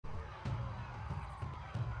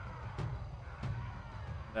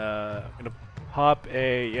I'm gonna pop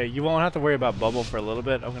a. Yeah, you won't have to worry about bubble for a little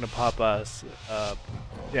bit. I'm gonna pop a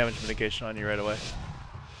damage mitigation on you right away.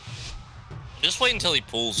 Just wait until he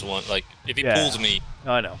pulls one. Like, if he Yeah. pulls me.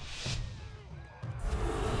 No, I know.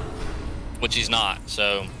 Which he's not,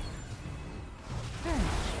 so.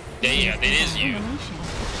 Yeah, it is you.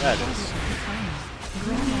 Yeah, it is.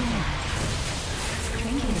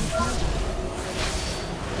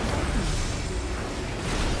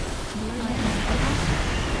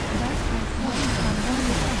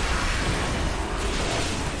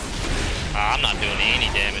 I'm not doing any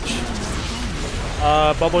damage.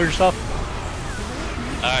 Bubble yourself.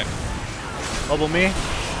 Alright. Bubble me.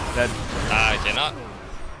 Dead. I cannot.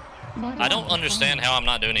 I don't understand how I'm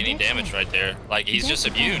not doing any damage right there. Like, he's just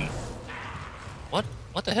immune.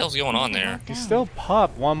 What the hell's going on there? He still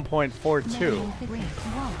popped 1.42.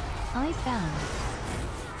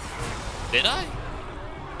 Did I?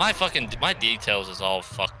 My details is all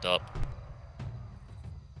fucked up.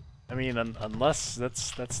 I mean, unless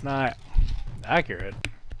that's not accurate.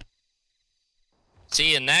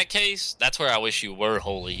 See, in that case, that's where I wish you were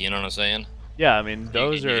holy. You know what I'm saying? Yeah, I mean,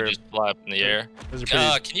 those you are just fly up in the air. Those are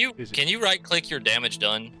pretty easy. Can you right click your damage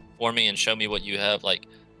done for me and show me what you have? Like,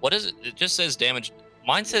 what is it? It just says damage.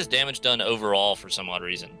 Mine says damage done overall for some odd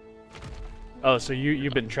reason. Oh, so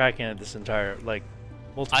you've been tracking it this entire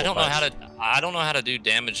multiple I don't know times. I don't know how to do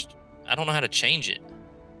damage. I don't know how to change it.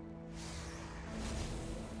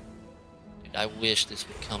 Dude, I wish this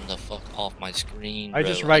would come the fuck off my screen. I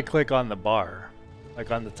bro. just right click on the bar,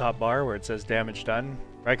 like on the top bar where it says damage done.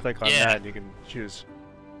 Right click on that and you can choose.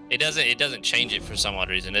 It doesn't change it for some odd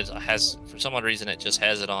reason. It has, for some odd reason, it just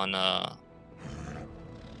has it on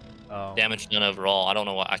damage done overall. I don't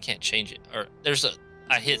know why I can't change it. Or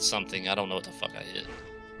I hit something. I don't know what the fuck I hit.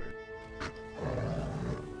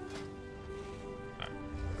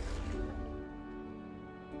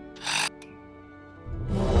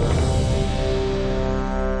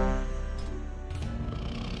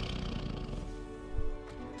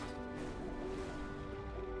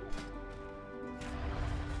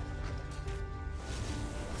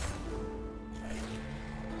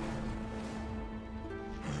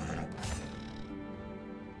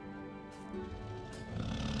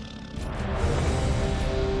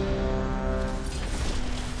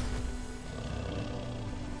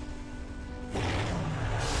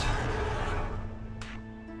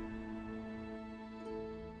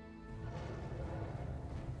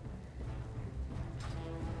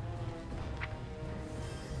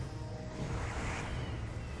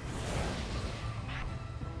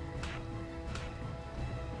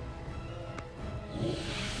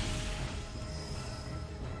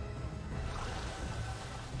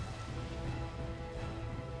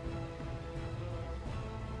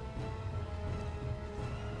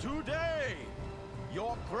 Today,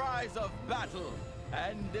 your cries of battle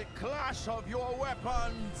and the clash of your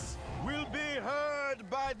weapons will be heard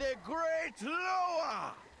by the great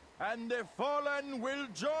Loa, and the fallen will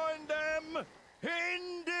join them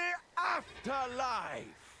in the afterlife.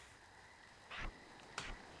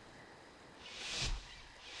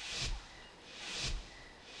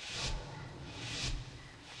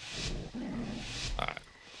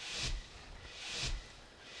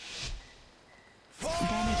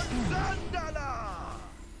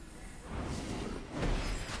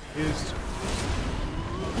 Used.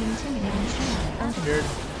 Intimidating shadow. Scared.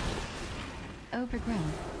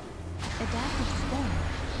 Overgrown. Adaptive spell.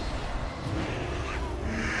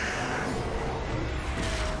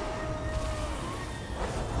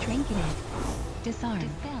 Trinketed. Disarm.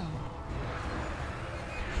 Dispel.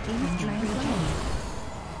 Instant regen.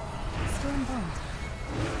 Stormbolt.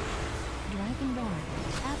 Dragonborn.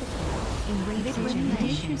 Avatar. Enraged.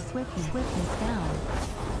 Nature swiftness down.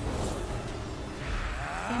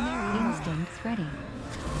 Ephemeral instincts ready.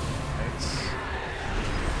 Nice.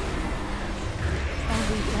 Spell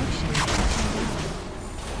reflection.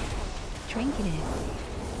 Trinketed.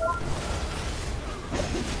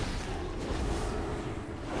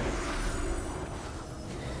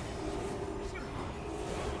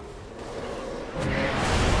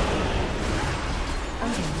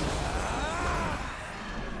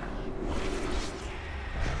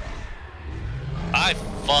 I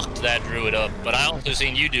fucked that druid up, but I also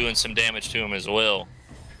seen you doing some damage to him as well.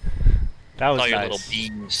 That was All your nice. little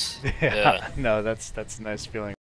beams. Yeah. No, that's a nice feeling.